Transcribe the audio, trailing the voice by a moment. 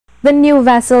The new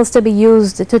vessels to be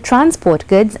used to transport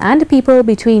goods and people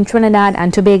between Trinidad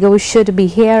and Tobago should be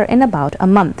here in about a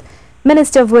month.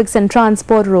 Minister of Works and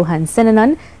Transport Rohan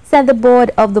Sinanan said the board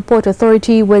of the Port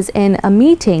Authority was in a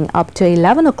meeting up to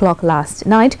 11 o'clock last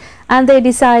night and they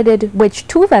decided which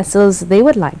two vessels they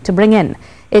would like to bring in.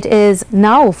 It is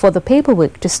now for the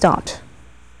paperwork to start.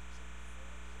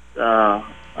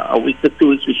 A week to 2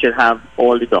 weeks we should have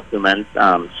all the documents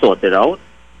sorted out,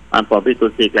 and probably it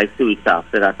will take like 2 weeks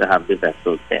after that to have the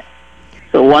vessels here.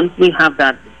 So once we have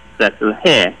that vessel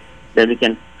here, then we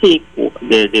can take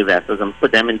the vessels and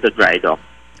put them into dry dock.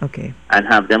 Okay. And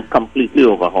have them completely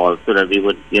overhauled so that we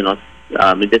would,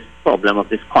 with this problem of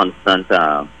this constant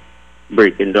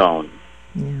breaking down.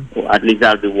 Yeah. At least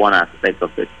that'll be one aspect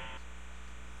of it.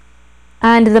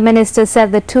 And the minister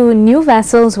said the two new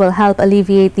vessels will help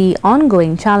alleviate the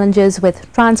ongoing challenges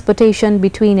with transportation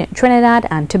between Trinidad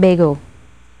and Tobago.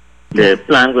 The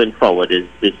plan going forward is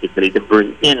basically to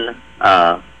bring in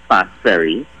a fast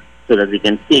ferry so that we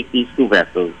can take these two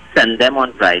vessels, send them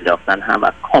on dry dock and have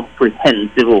a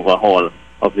comprehensive overhaul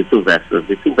of the two vessels.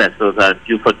 The two vessels are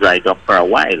due for dry dock for a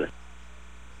while.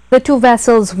 The two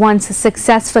vessels, once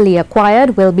successfully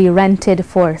acquired, will be rented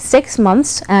for 6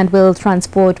 months and will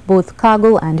transport both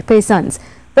cargo and persons.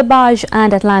 The barge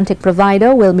and Atlantic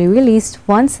provider will be released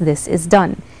once this is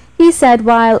done. He said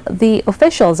while the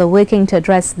officials are working to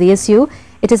address the issue,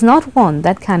 it is not one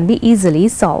that can be easily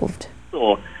solved.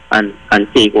 And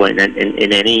take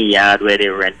in any yard where they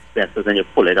rent vessels and you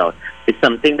pull it out. It's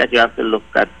something that you have to look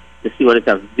at to see what is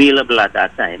available at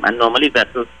that time. And normally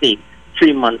vessels take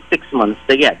 3 months, 6 months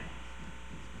to get.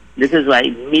 This is why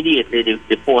immediately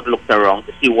the port looked around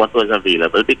to see what was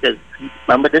available, because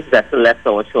remember this vessel left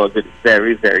our shores with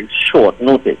very, very short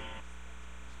notice.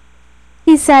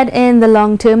 He said in the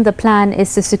long term the plan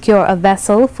is to secure a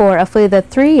vessel for a further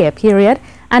 3-year period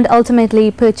and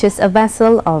ultimately purchase a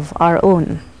vessel of our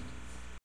own.